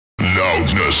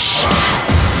Loudness.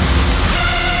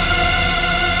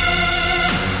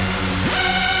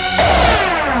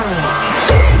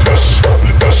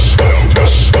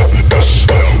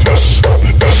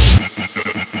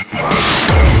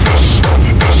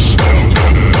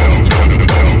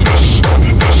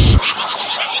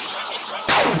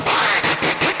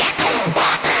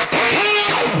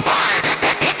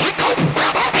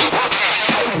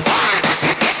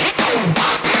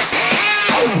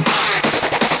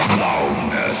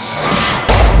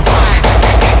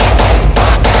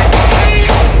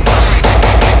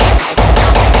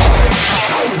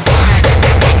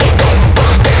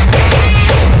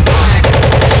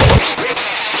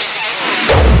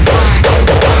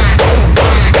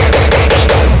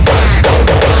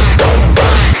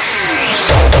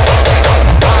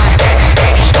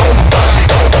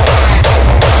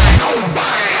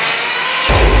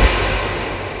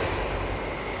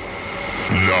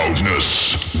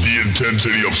 Loudness, the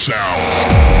intensity of sound.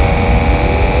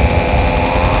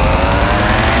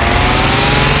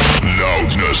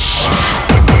 Loudness.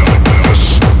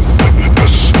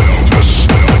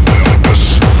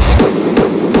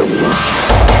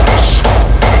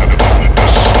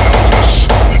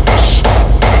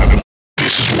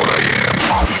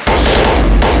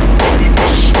 This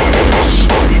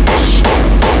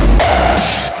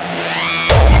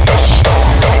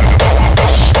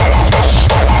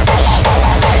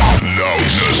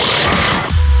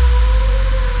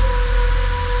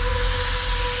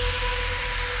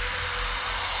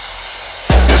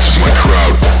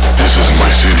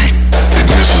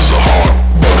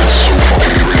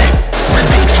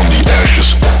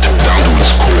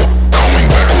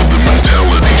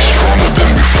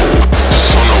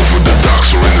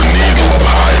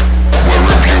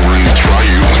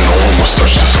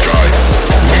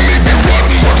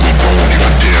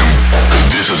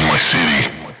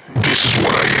is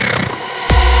what I am.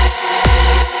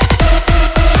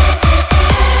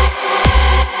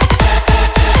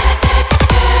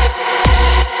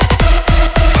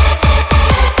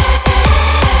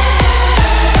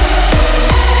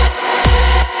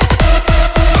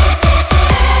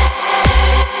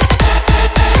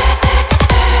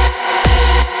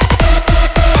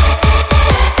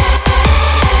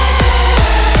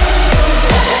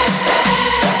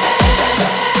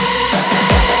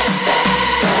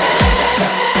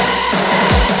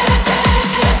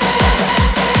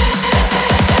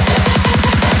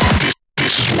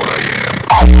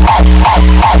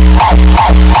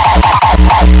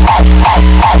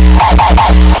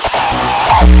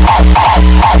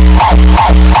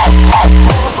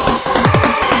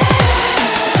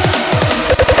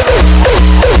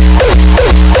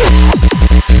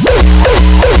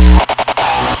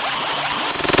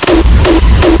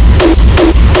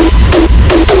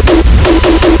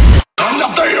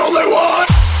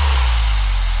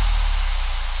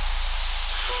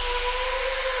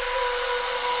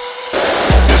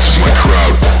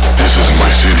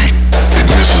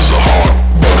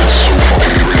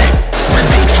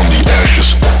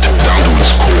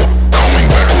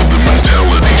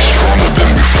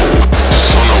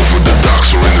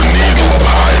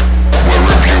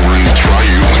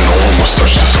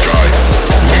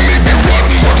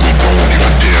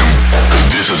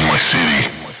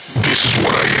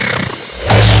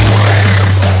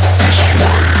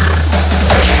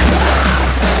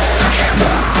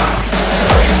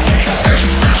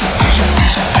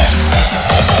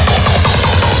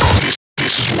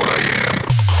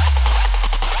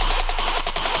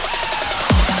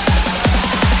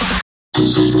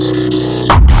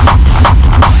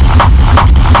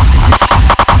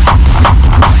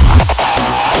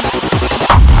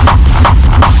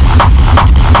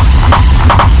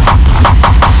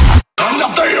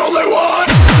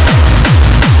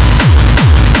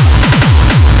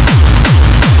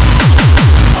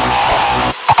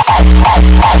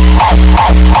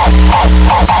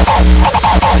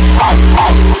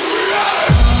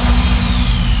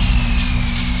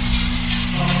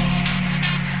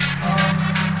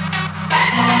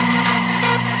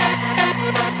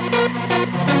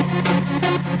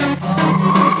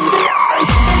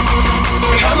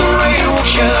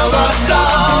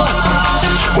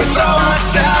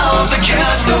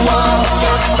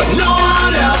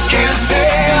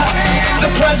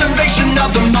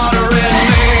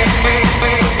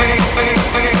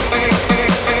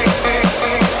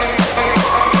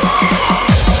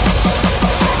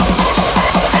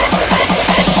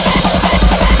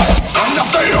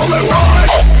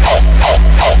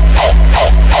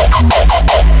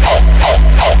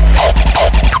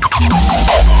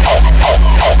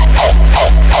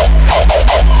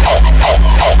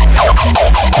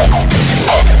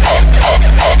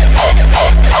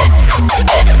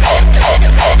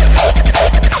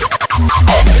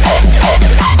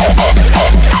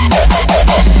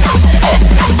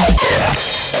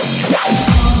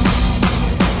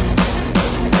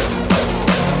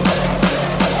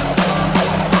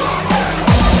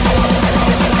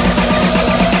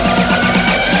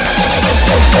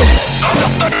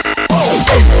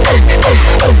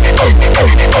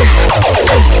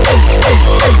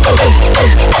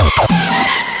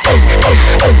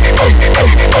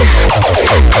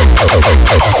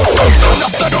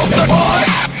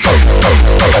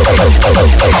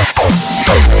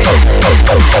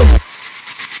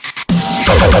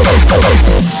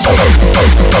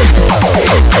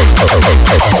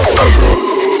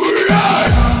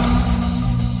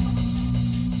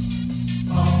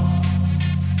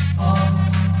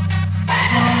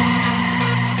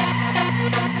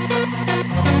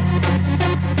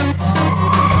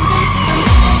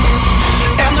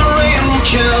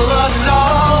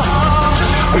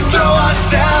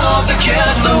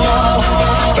 against the wall,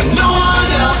 but no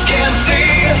one else can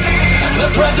see the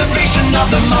preservation of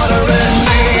the martyr in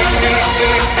me.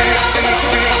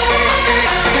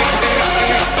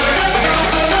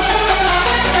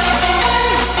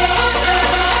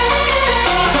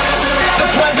 The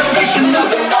preservation of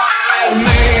the martyr in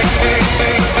me.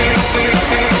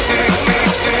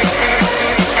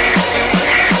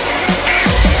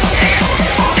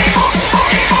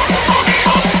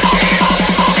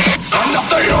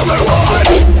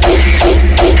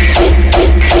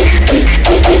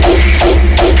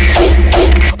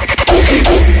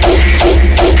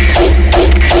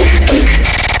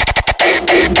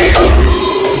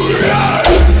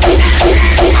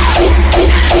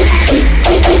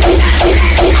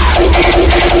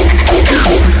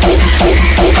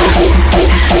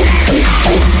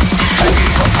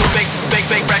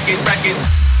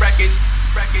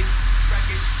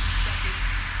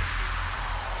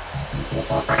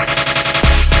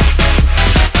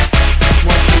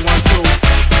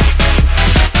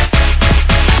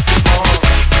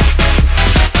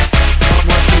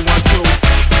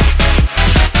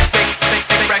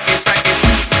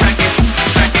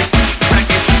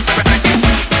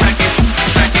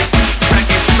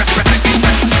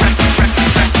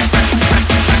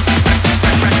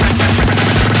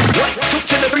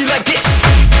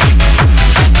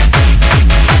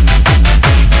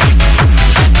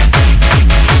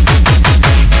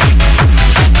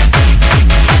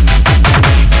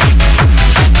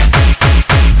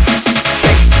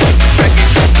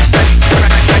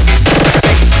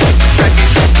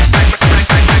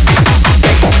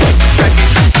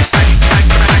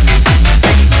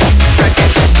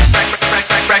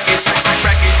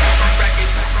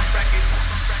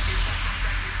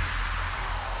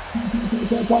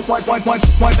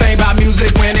 One thing about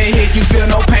music, when it hit, you feel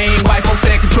no pain. White folks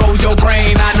that controls your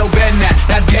brain. I know better than that.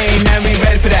 That's game, man. We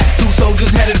ready for that. Two soldiers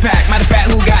headed the pack. Matter of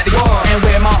fact, who got the war and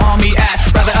where my army at?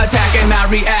 Rather attack and not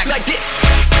react like this.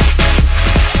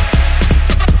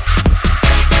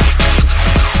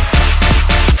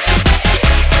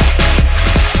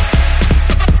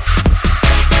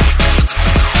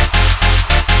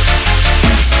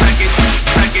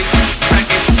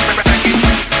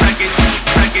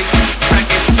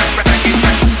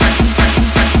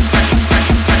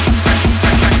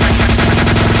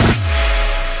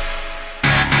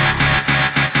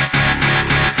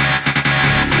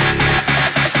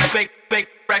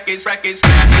 Records.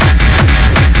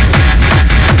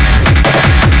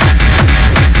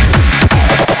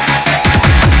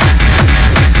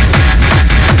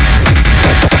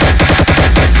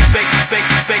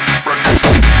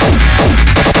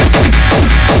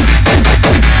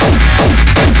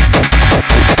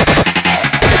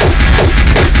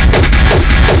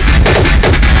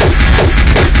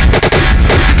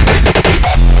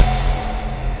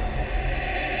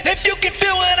 If you can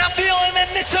feel what I'm feeling, then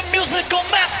it's a musical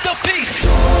masterpiece.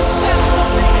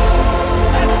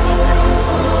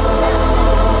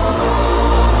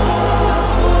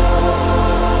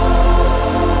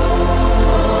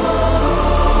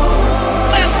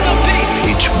 Masterpiece.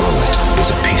 Each bullet is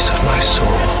a piece of my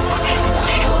soul.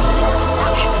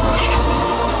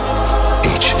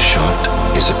 Each shot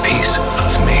is a piece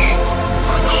of me.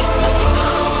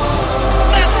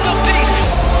 Masterpiece.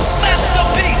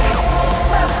 Masterpiece.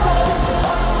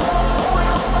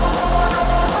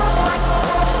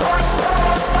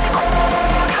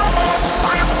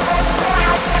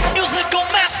 Musical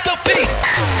masterpiece.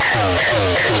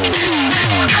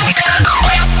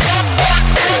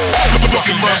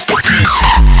 Fucking masterpiece.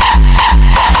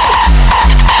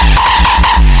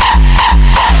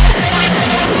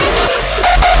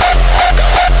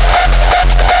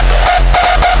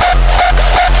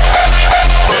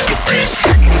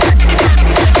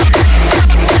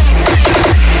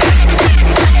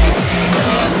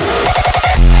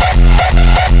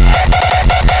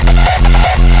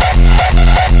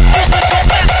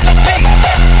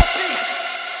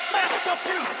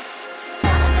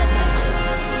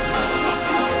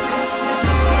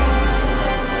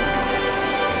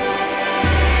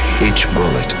 Each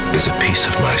bullet is a piece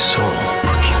of my soul.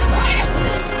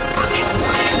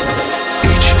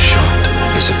 Each shot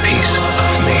is a piece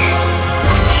of me.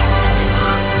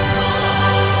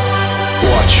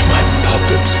 Watch my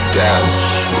puppets dance.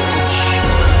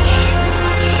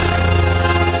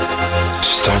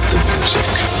 Start the music.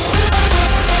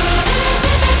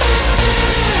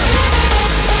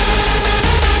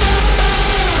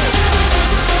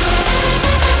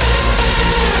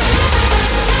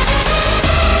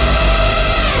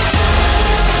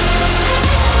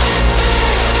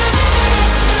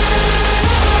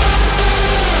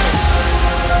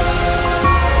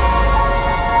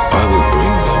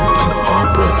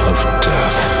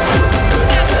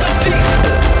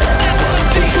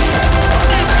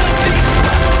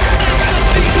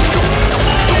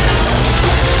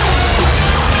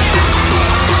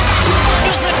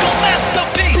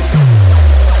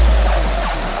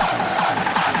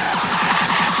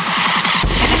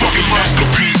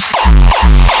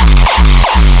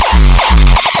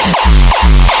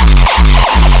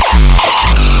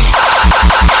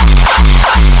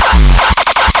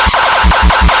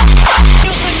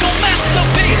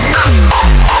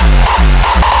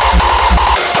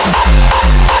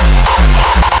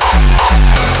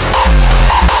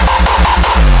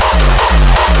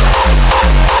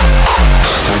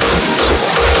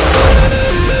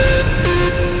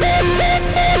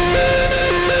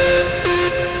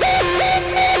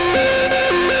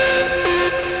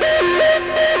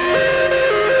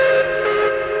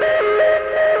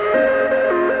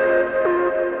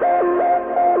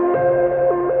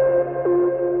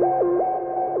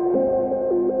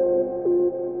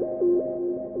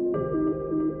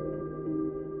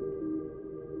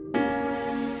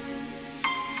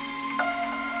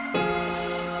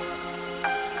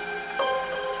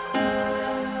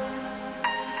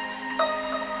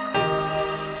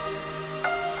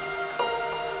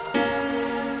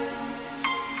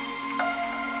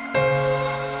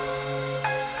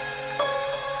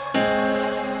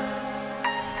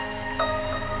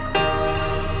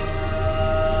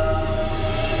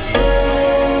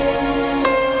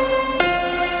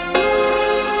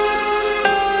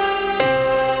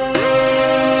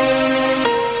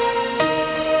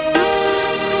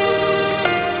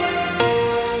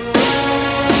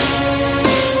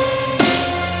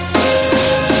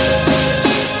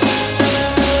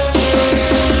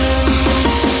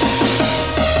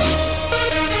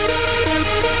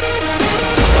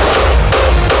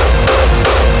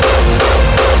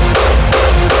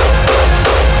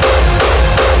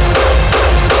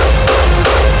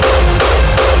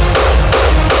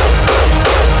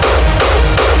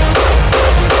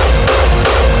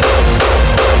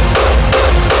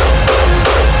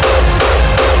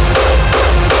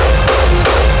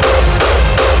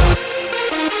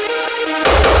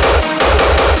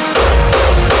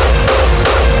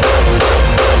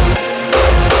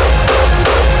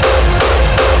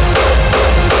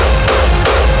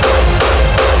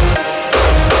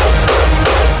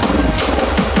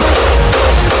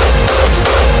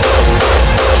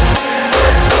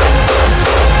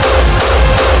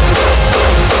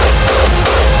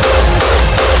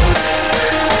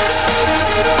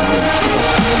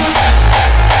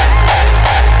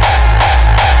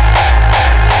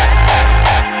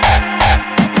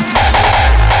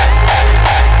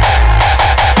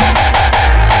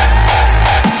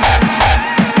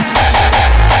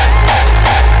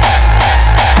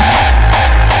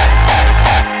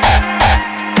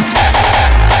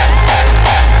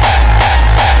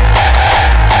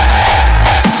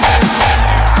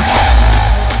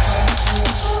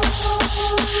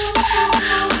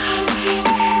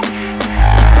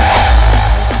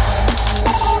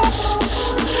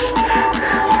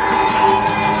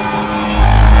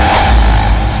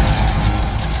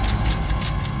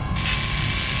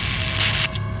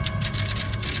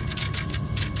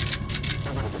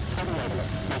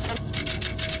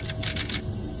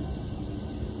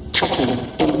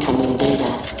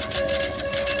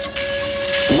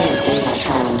 No data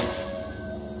found.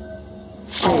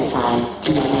 Verify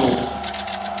DNA.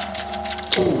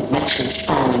 2 matches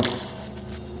found.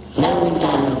 Narrowing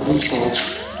down research.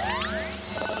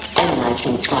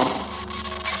 Analyzing track.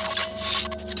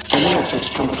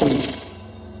 Analysis complete.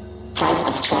 Type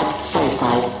of track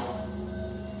verified.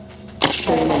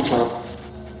 Experimental.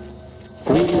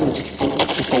 Reboot and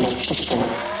activate system.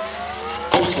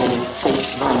 Entering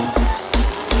phase 1.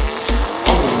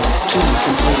 Adding key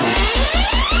components.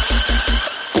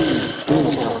 Be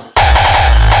brutal.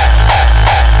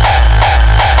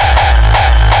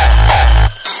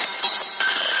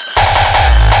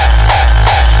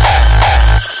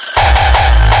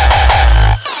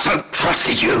 So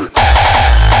trusted you.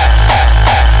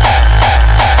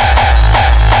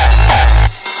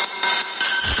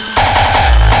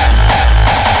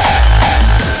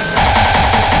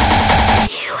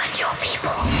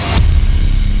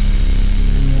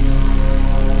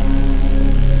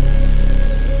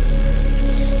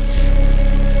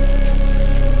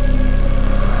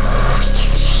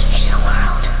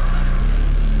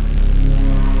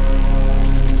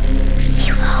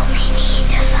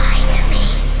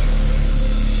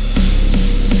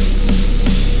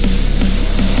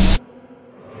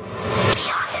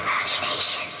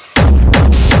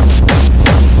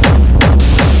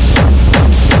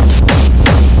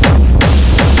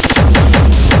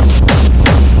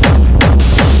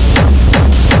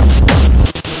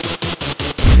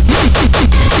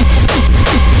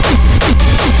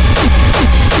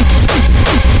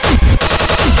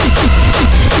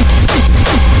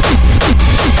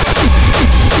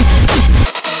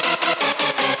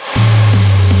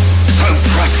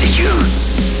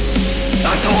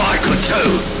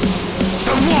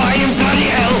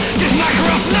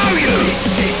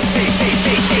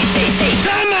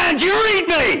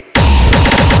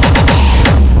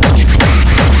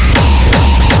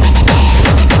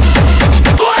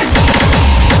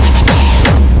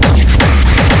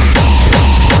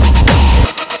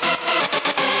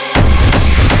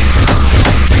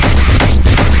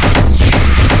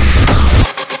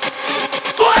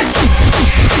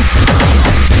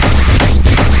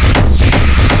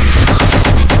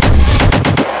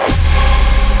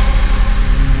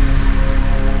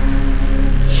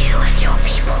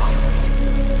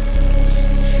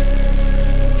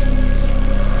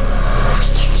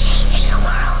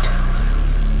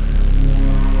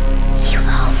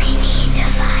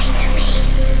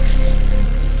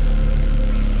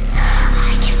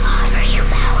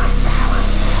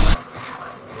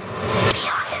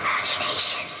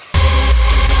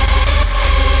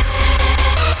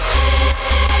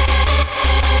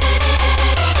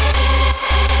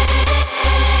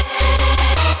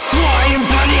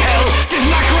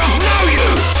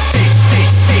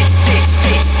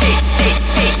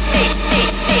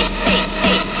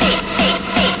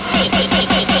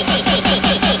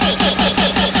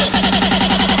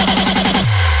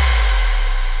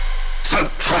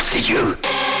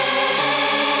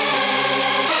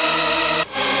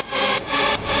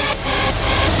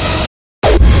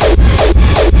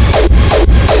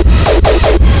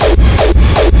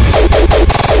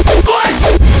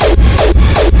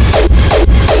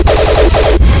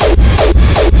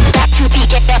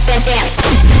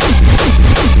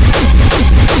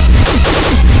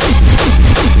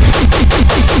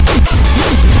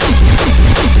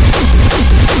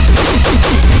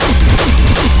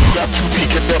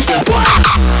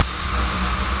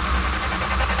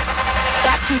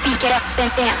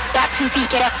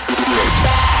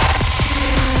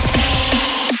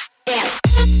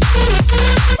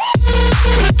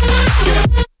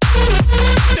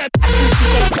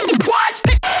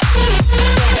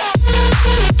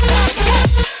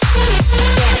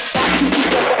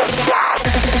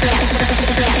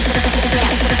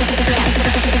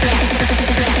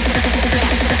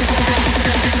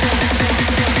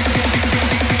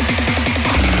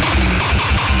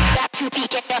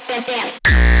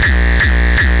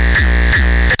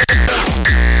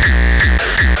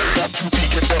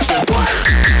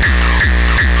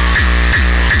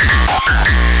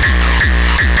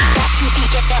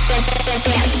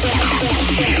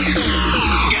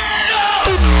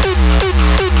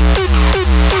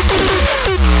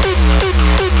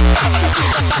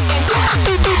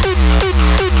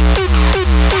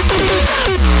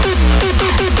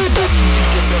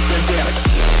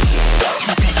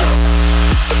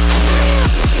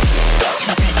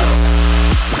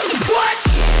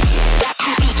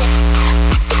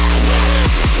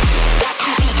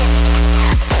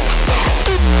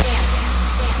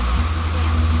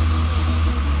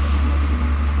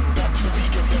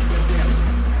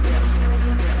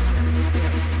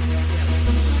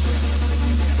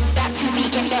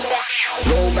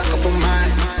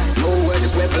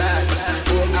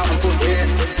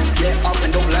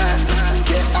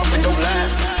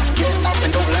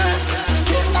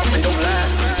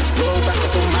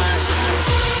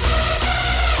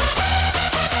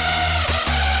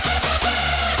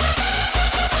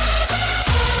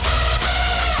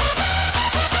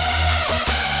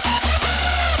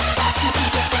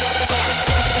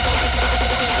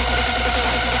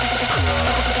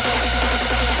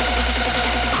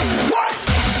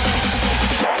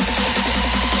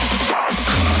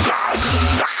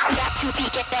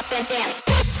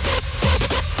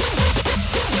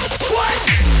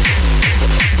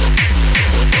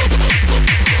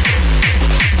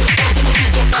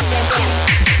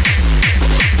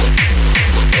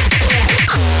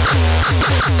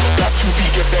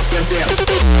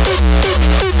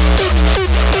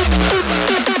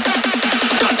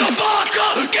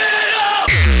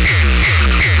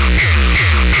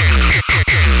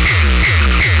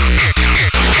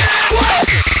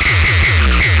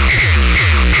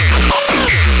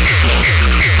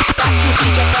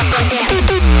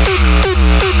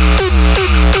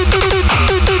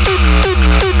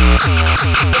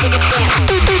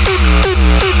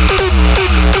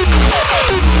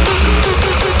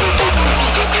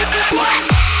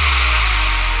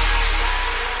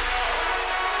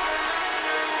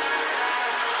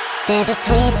 There's a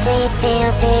sweet, sweet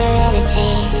feel to your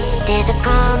energy. There's a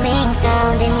calming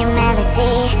sound in your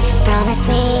melody. Promise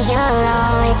me you'll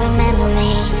always remember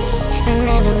me.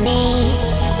 Remember me,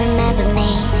 remember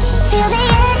me. Feel the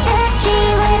energy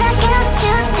when I count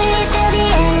to three. Feel the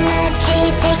energy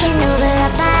taking over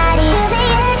our body. Feel the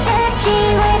energy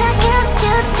when I count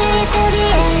to three. Feel the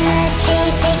energy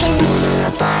taking over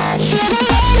our body. Feel the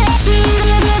energy,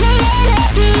 feel the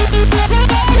energy, feel the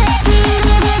energy.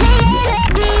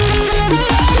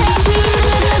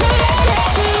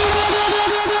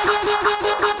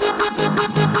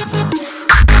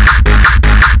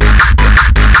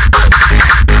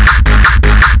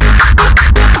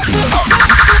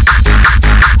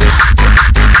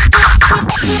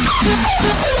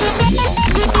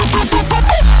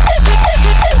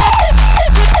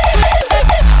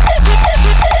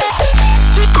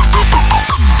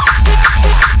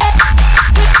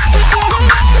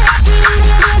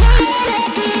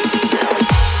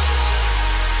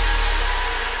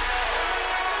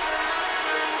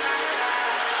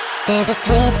 There's a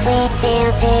sweet, sweet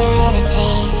feel to your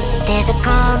energy. There's a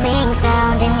calming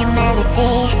sound in your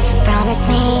melody. Promise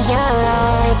me you'll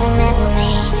always remember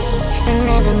me.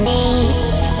 Remember me,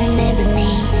 remember me.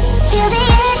 Feel the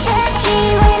energy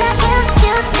when I count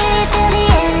to three. Feel the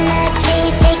energy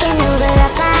taking over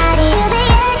our body. Feel the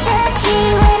energy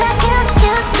when I count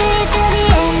to three. Feel the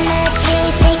energy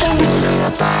taking over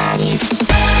our body.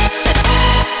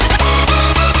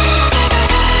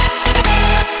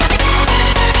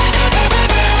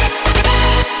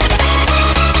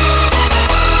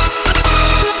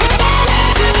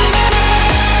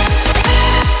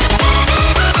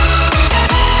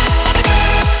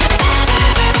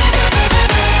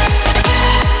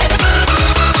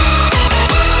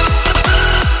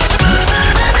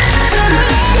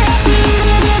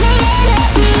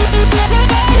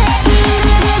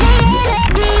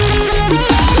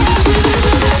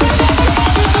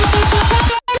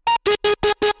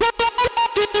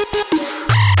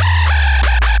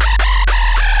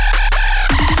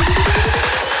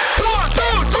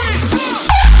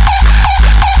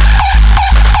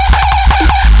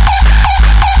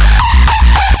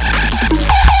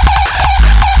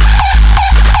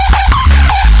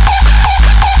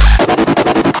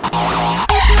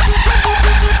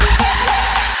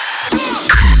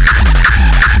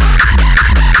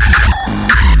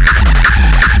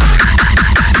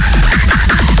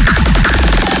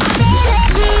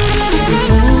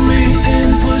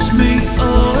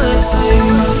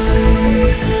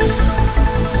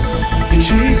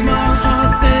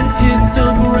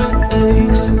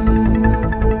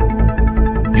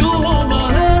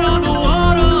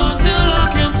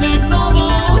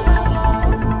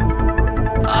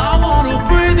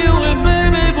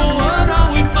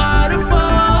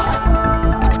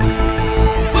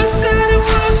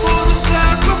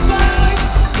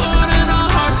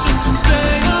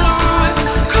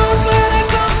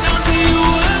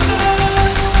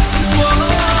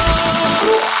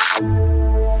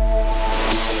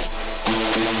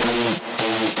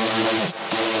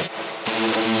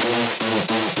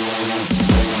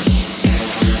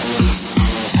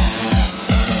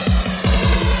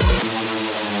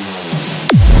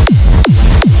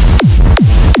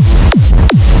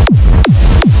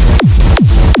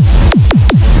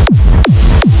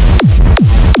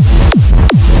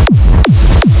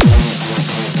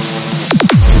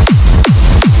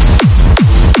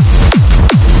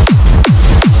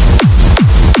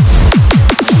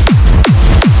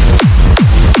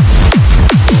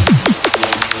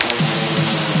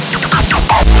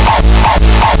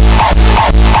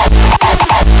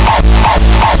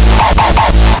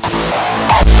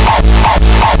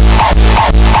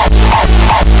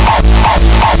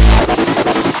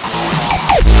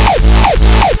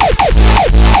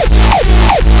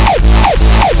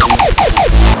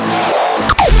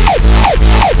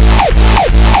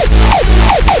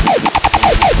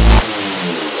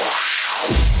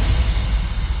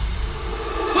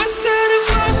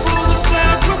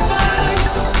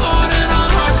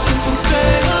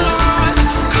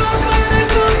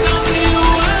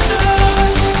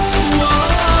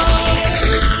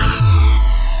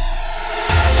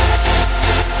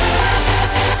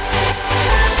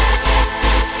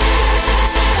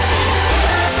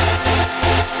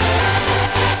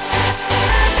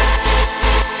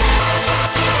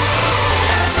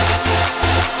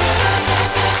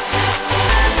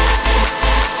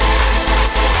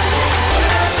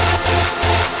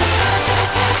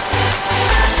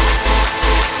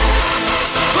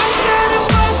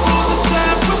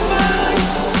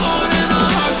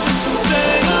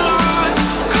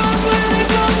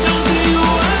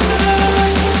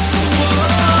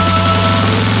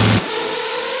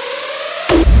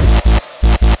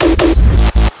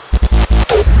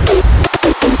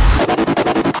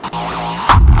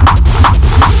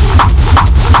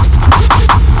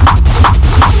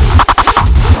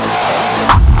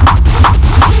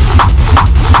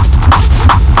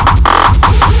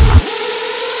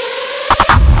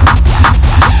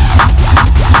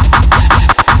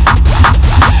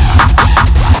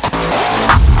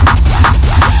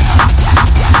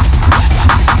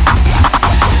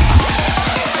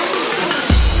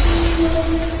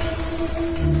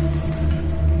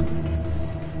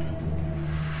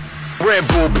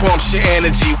 pumps your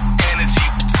energy.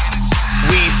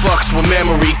 Weed fucks with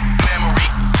memory.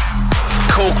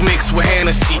 Coke mixed with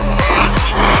Hennessy.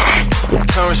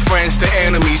 Turns friends to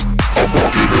enemies. I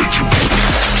fucking hate you.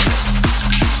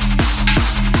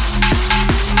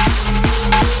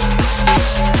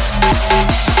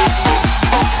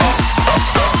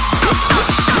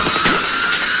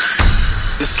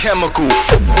 It's chemical.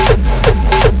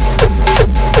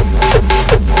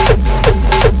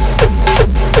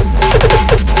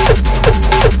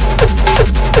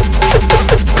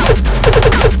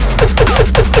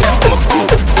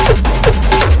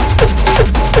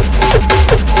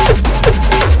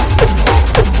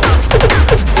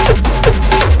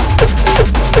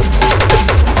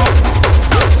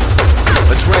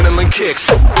 Adrenaline kicks.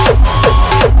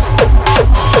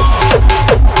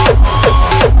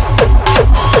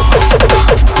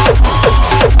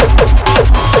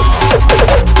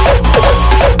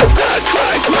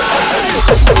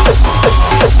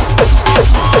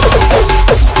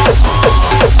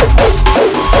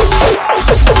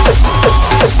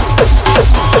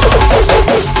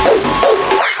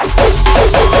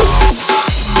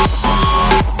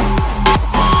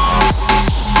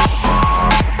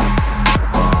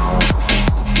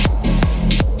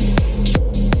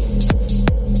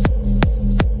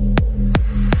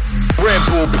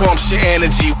 Pumps your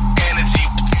energy.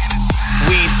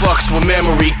 Weed fucks with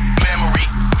memory.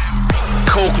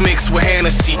 Coke mixed with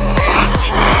Hennessy.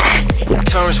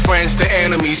 Turns friends to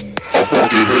enemies. I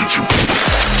fucking hate you.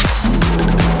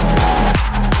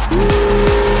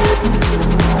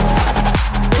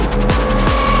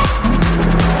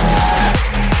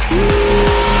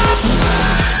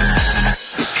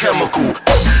 It's chemical.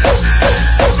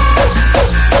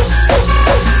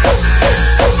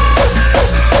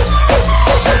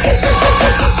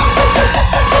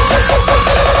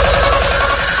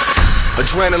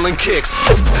 Adrenaline kicks.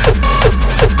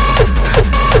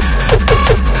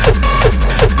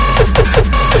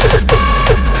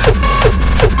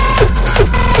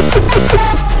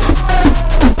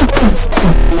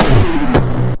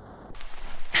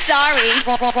 Sorry,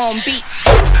 wrong beat.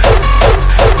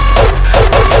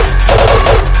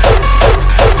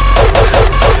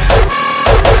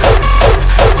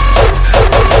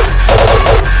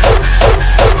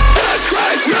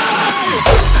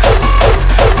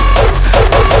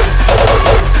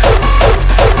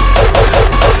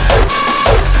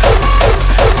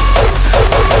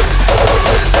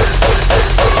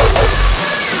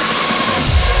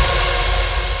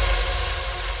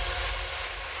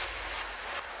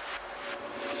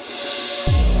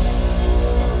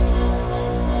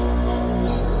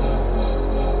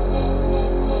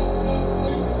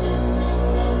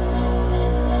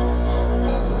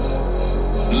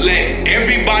 Let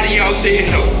everybody out there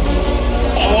know,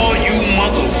 all you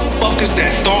motherfuckers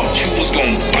that thought you was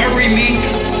gonna bury me,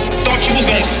 thought you was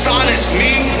gonna silence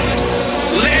me,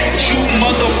 let you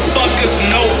motherfuckers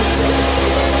know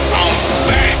I'm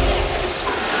back.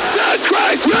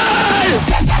 Disgrace me!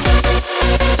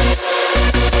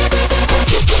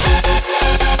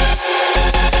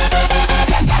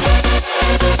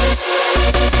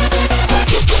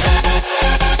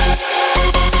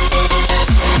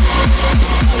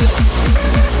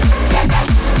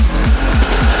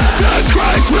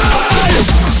 Disgrace me!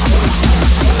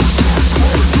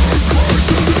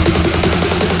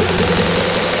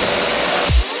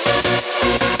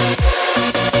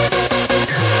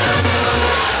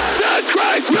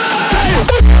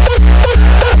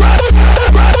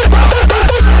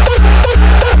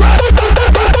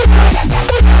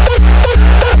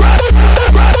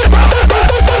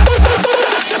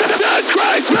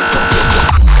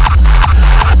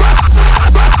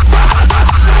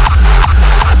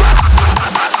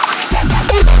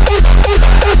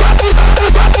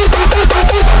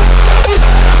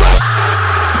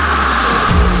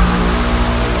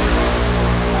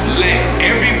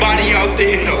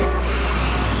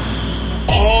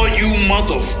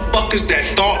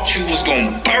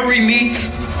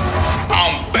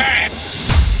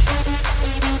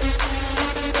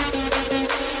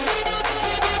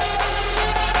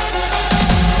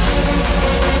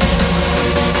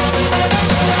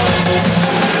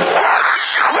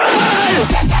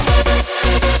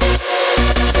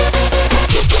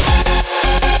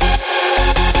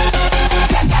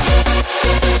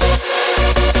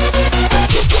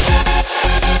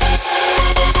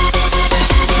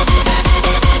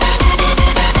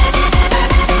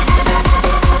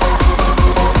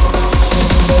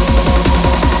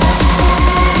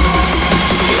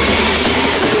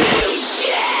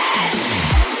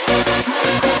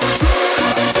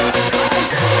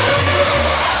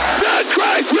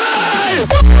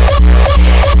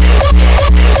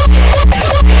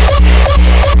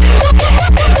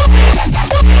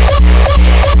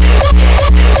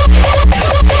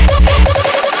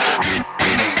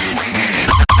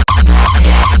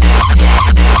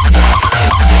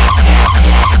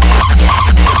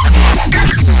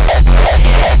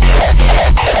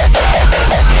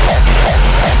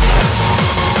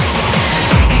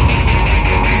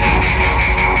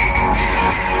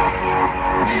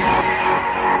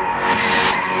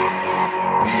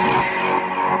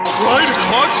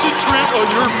 on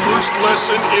your first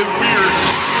lesson in weird.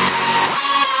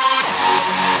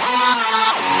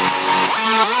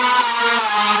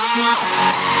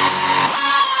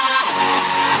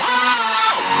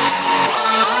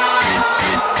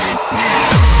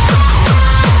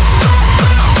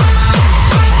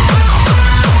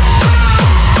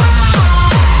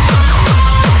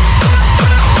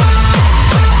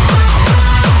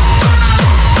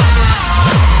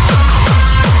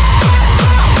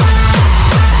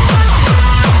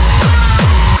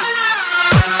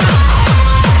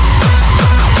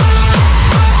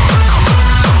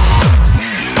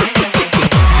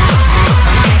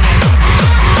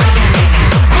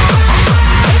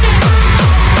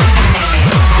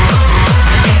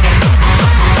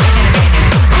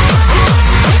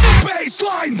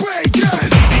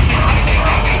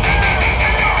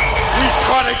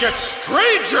 Get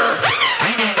stranger!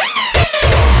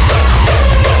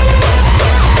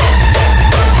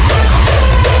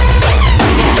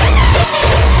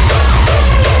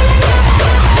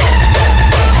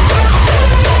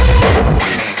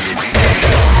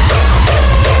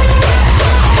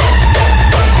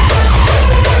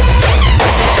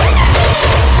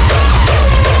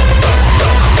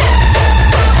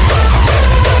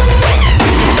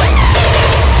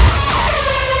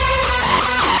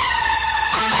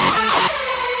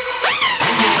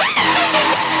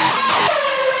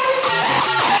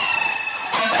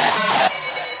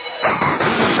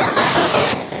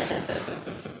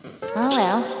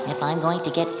 If I'm going to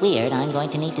get weird, I'm going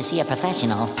to need to see a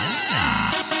professional. We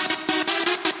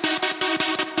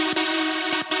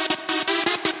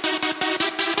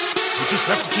just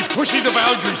have to keep pushing the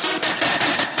boundaries.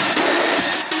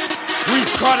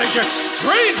 We've got to get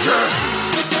stranger!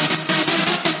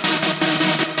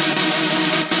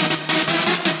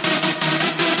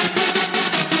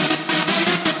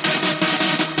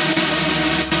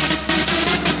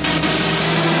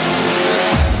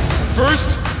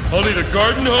 First, I'll need a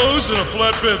garden hose and a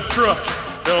flatbed truck.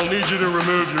 Then I'll need you to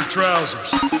remove your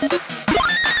trousers.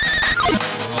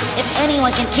 If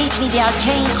anyone can teach me the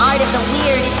arcane art of the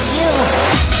weird, it's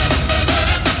you!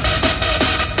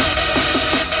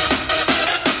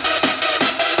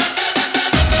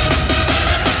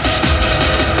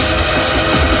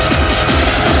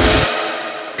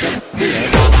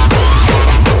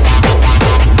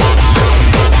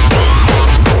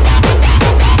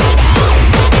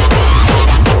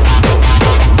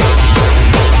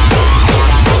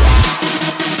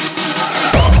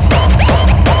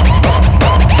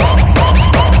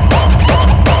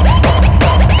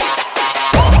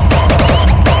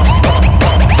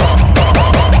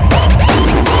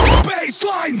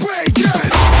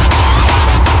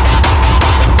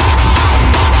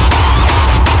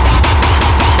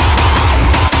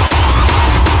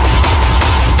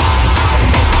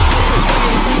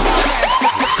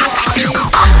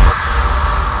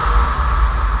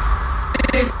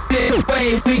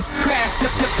 We crashed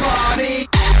up the party.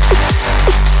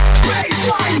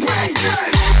 Baseline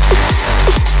breakers.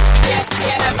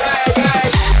 Get a burger.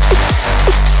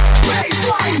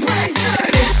 Baseline breakers.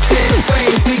 This is the way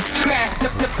we crashed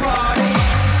up the party.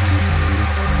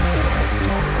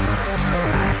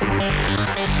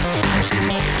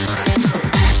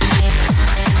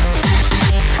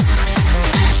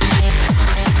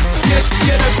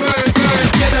 Get a burger,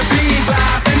 get a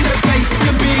beehive, and the place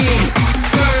to be.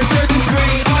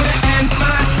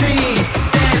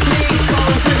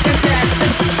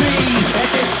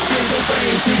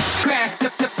 Crashed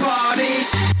up the party.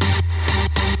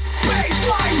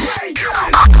 Baseline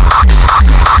breakers.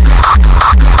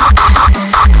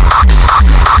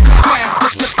 Crashed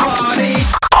up the party.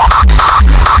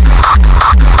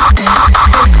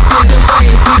 This is the way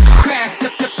we crashed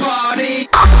up the party.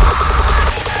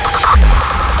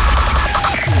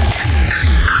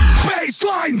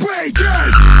 Baseline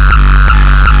breakers.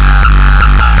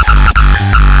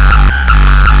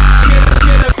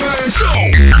 Get a bird.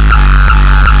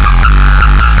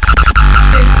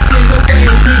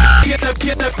 Get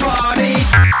the party.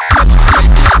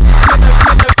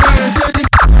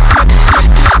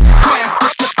 Crashed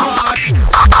up the party.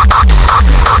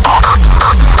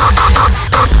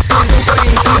 This is the way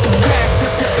we crashed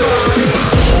up the party.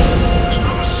 There's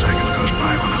not a second goes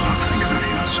by when I don't think about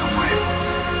you in some way.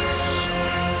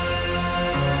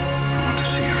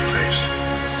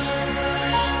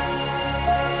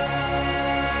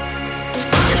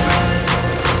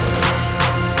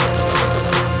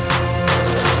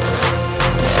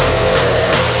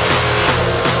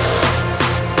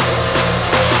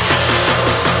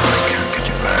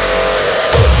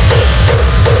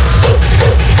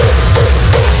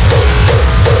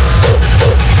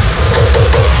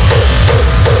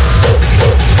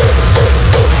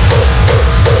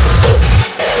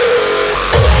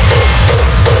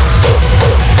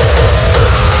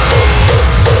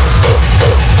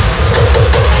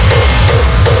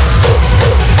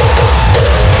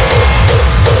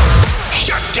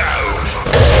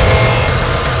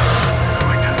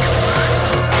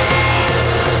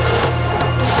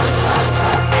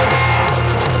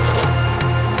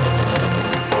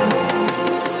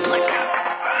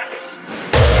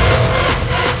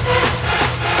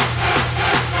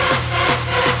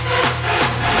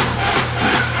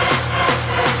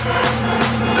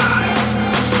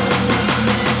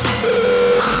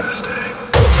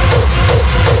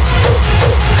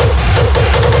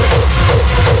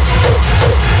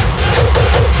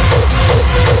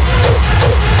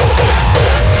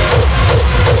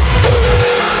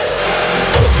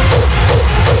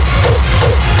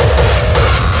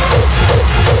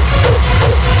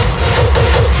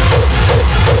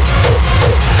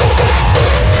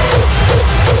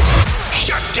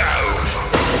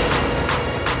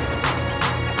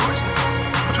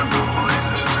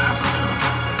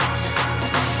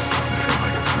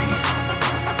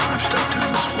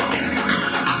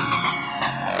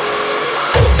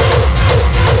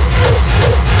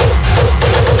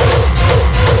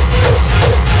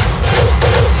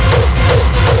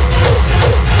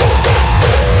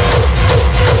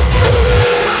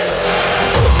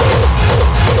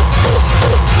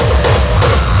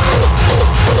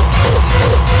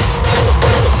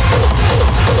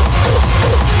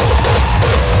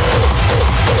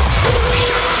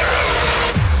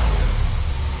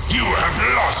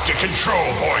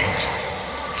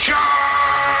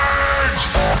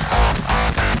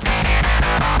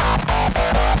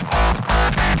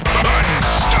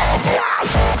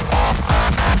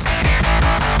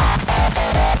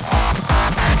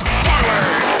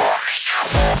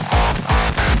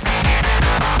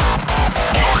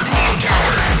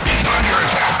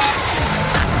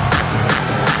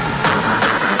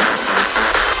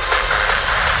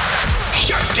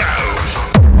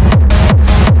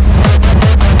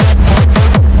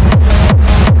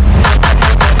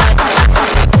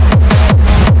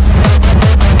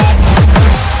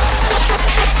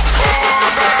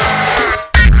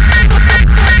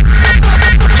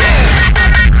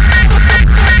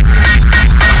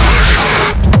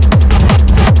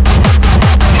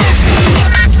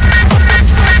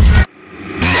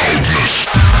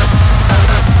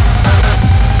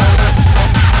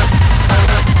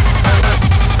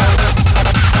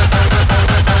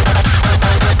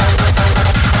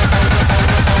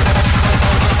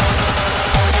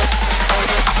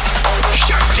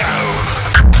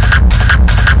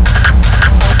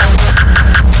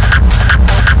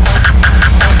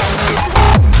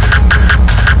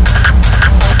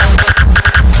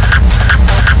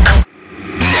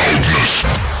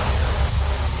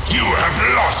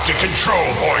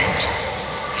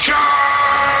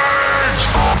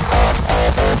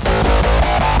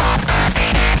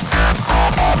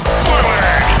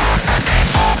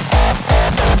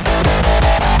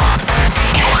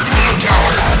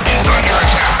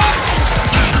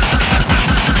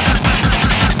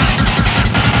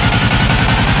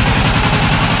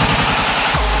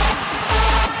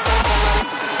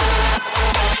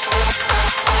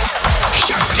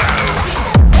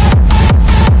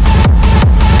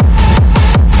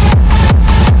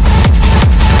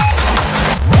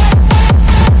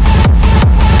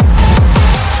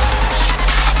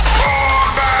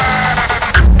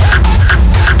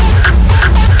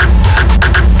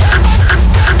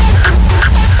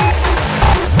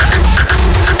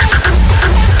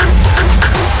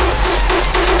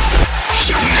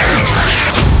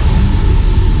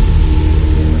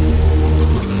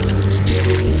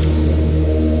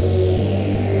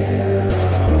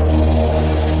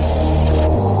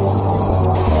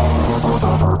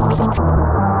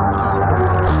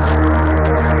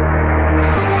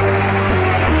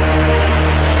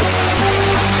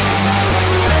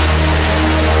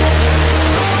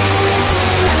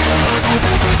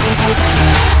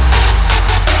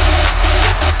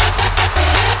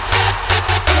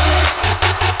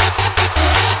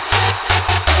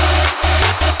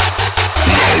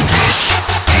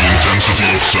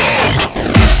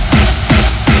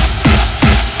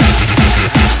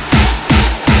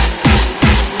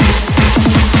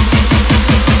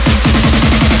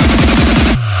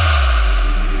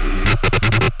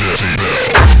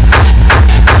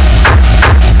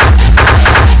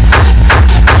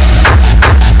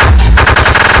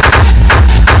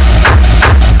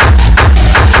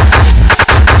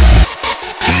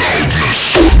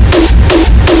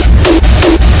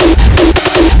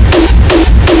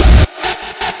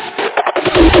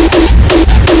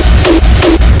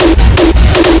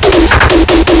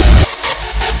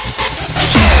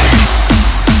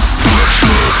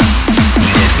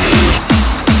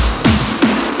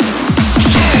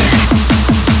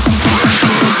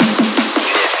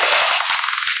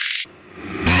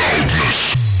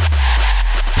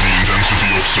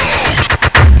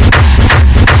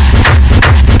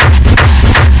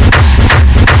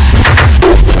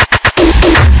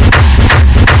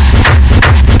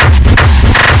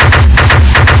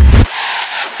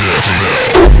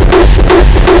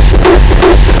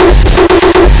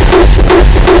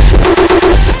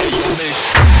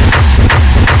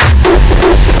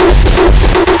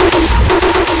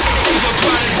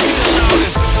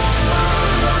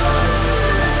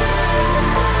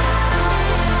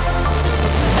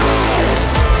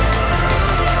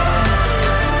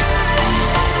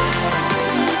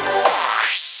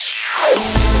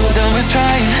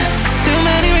 trying. Too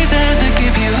many reasons to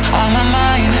keep you on my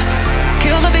mind.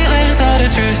 Kill my feelings, all the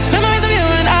truth. Memories of you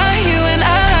and I, you and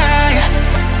I.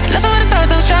 Left when the stars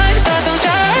don't shine, the stars don't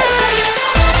shine.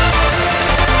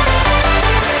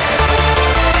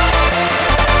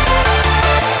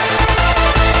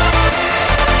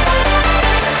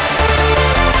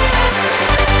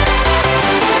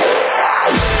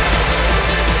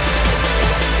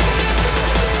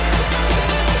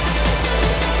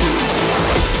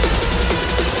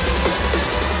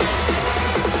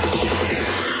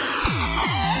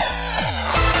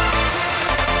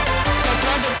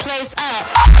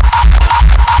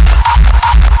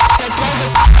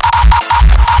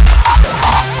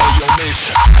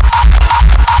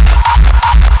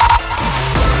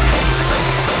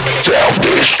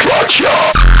 Self-destruction.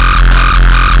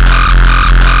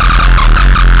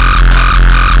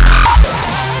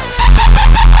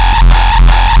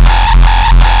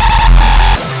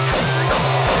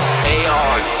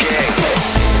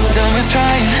 Done with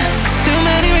trying. Too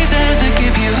many reasons to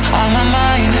keep you on my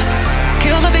mind.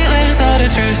 Kill my feelings, all the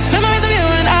truth. Memories of you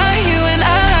and I, you and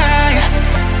I.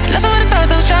 Left when the stars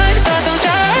don't shine, the stars don't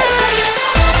shine.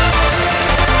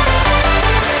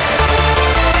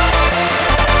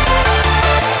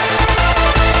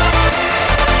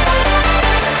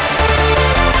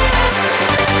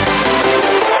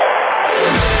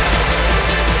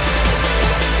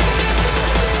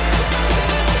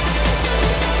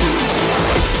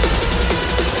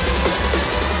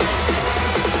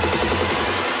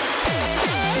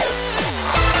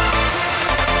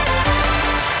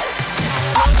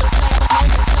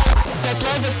 Let's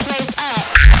load the place up.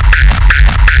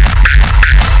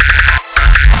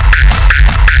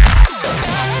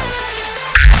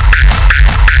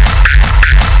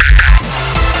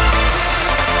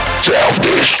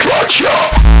 Self-destruction.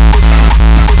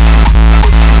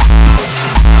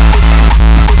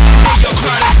 Hey, yo,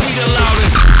 Chronic, be the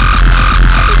loudest.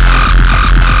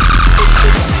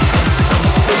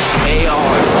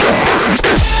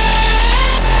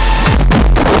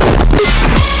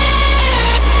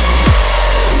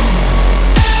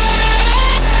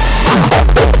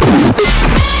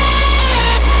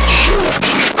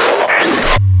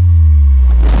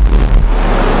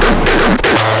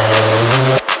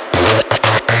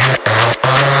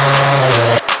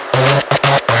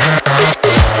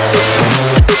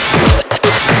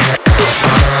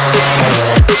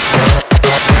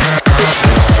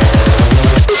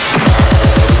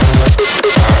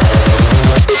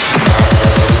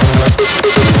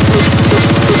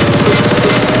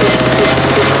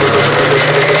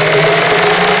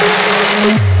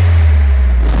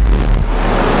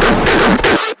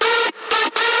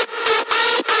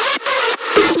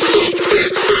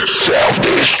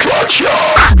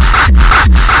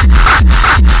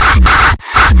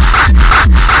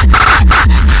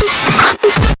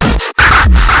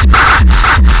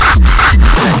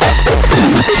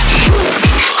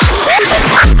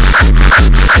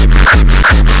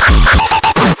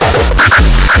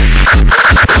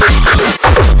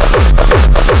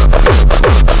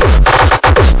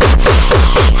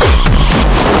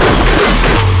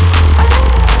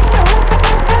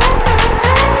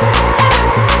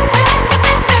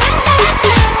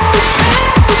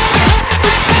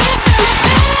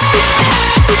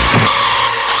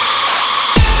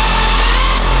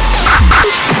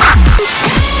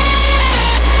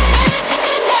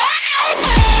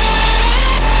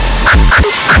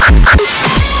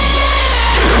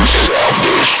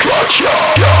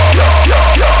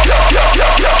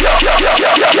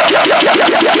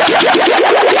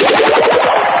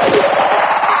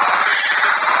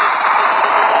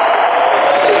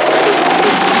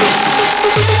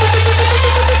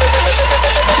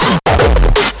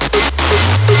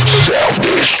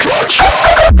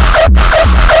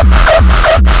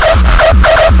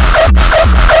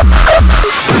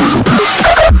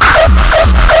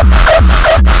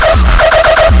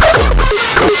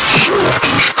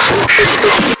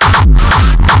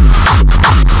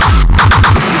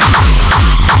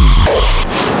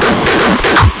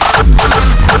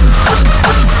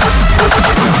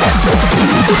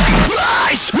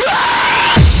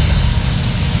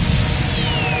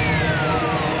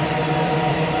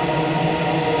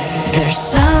 There's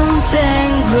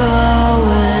something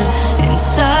growing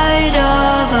inside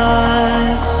of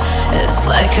us. It's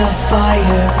like a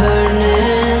fire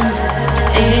burning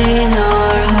in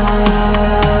our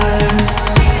hearts.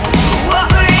 What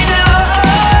we know,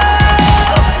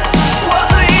 what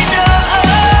we know,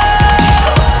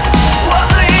 what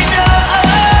we know.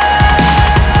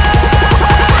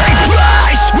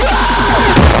 Price.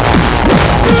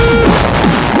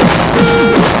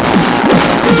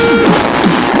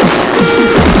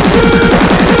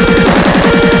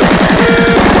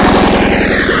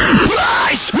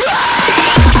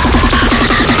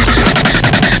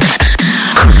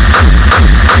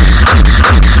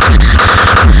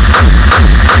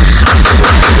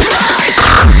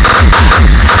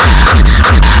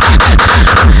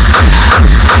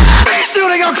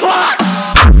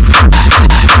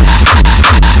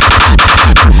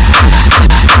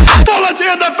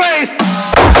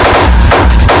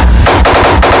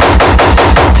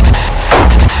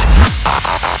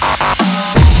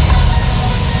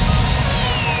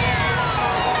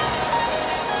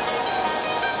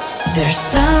 There's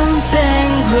something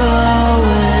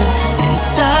growing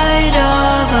inside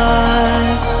of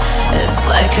us. It's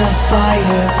like a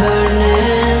fire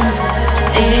burning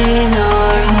in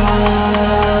our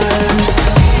hearts.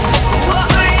 What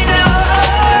we know,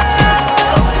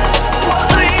 what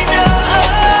we know,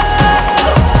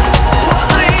 what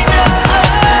we know.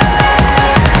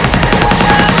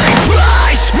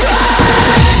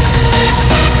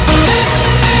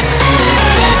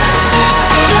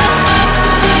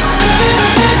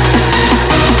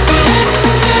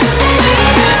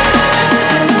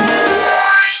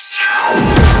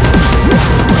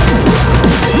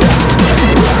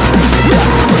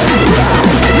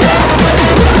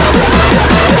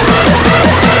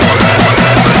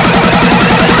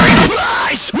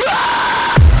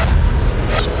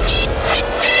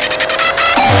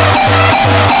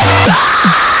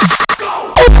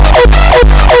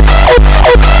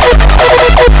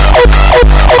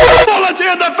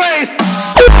 Volunteer in the face!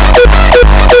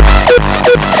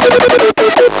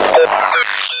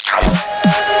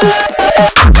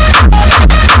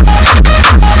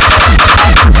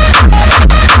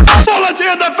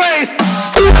 Volunteer in the face!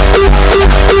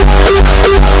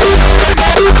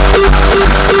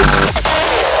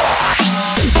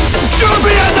 Shoot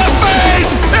me in the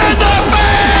face! In the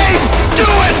face! Do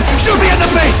it! Shoot me in the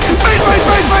face! Face, face,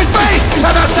 face, face, face!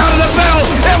 At the sound of the bell,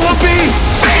 it will be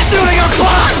face shooting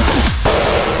o'clock!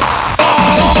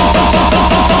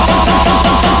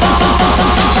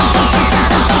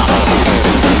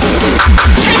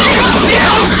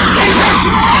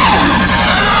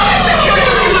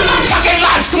 Fucking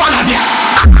last one of you!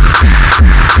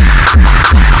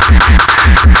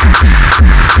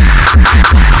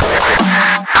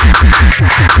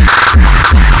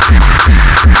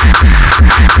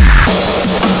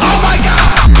 Oh my God!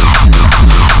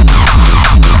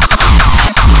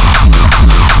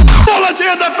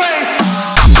 Volunteer in the face!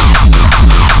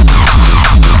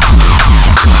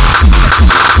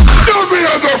 Shoot me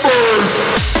in the face!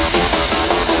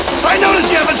 I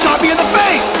noticed you haven't shot me in the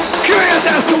face! Curious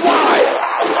as to why!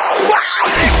 Why?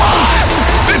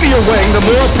 Maybe you're weighing the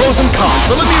moral pros and cons,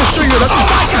 but let me assure you that— oh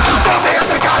my God! Shoot me in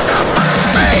the goddamn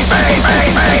face! Face, face,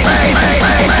 face, face, face, face,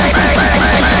 face, face,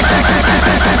 face.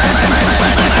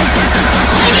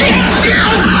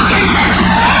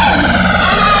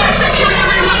 Execute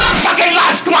every motherfucking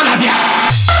last one of you!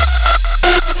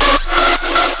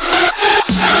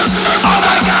 Oh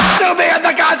my God! Shoot me in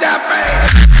the goddamn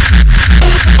face!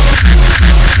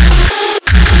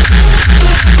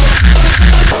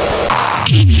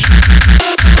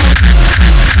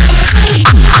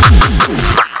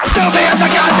 Shoot me in the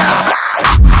goddamn face!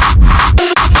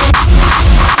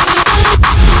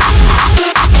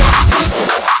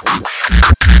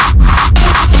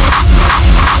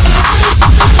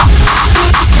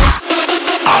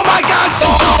 Oh my God!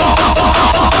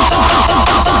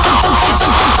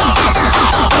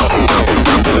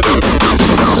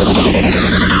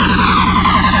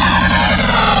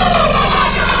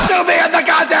 Shoot me in the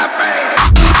goddamn face!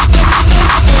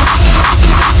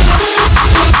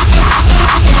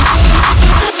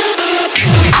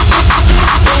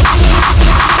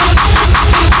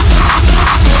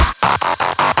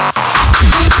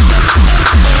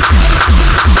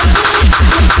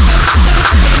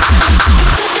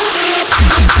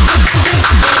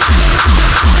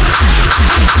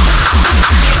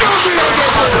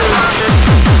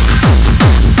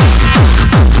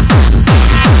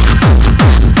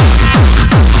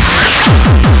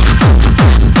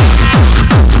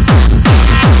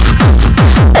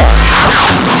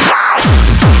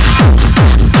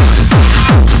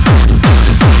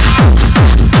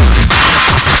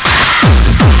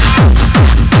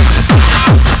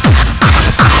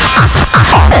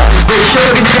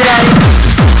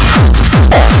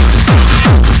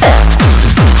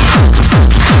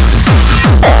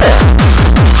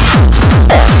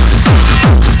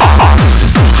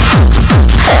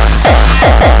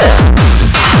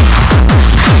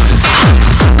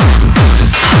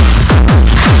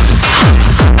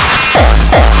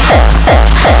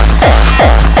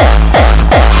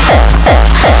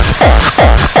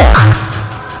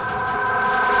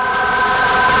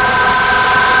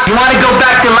 You wanna go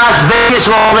back to Las Vegas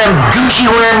where all them Gucci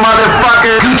wearing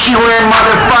motherfucker, Gucci wearing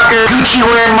motherfucker, Gucci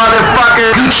wearing motherfucker,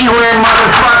 Gucci wearing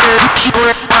motherfucker, Gucci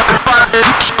wearing motherfucker,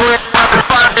 Gucci wearing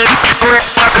motherfucker, Gucci wearing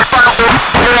motherfucker.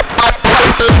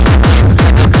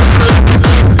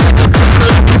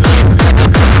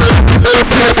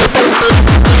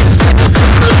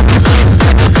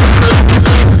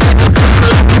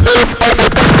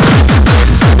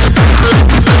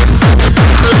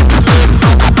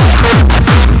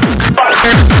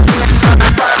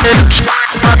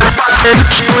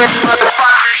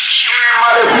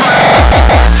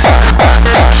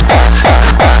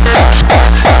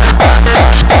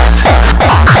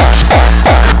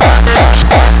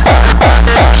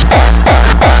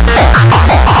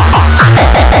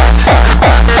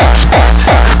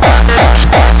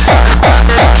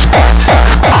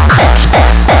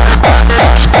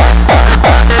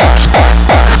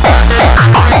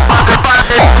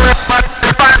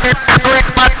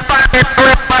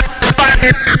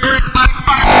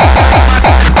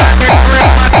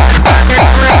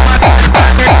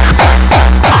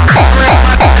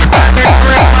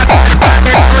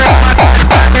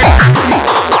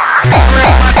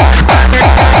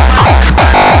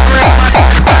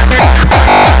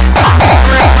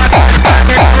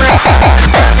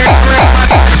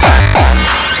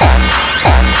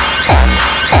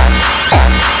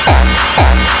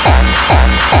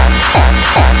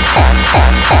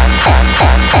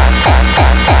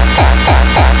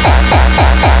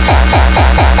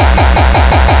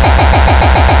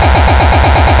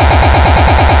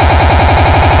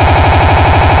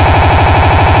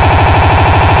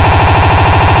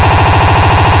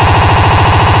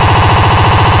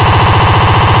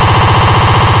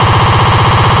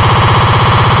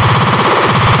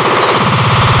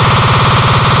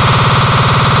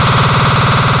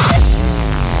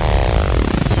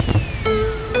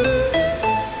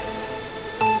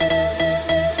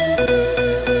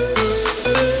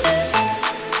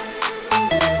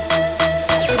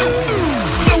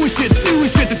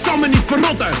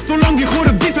 verrotten. Zolang die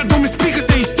gore bies uit door mijn speakers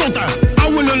en je shotten.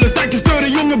 Ouwe lullen, zaakjes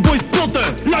deuren, jonge boys potten.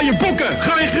 Laat je bokken,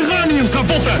 ga je geraniums gaan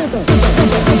votten.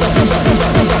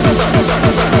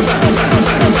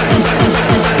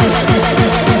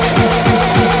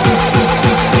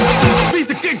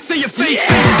 Vieze kicks in je face.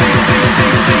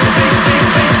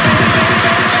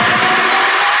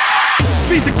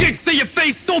 Vieze kicks in je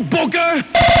face, zo bokken.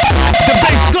 De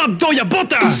bass klapt door je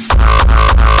botten.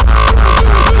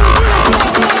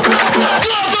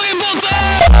 Klap door je botten.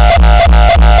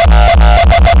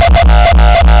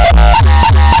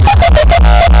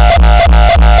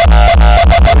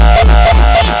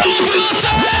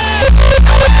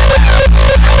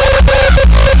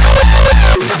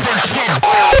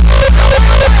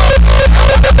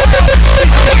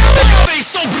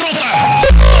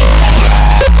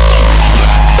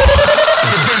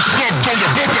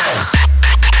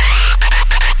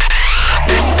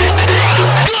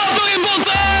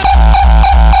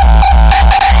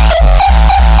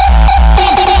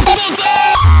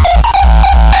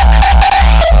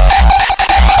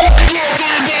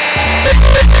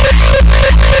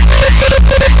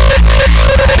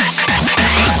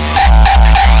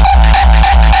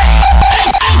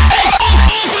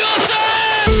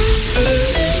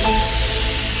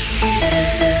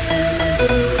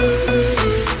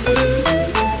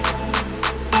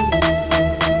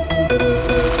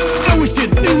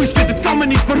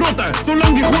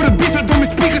 Zolang die gore bies uit door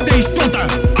mijn speakers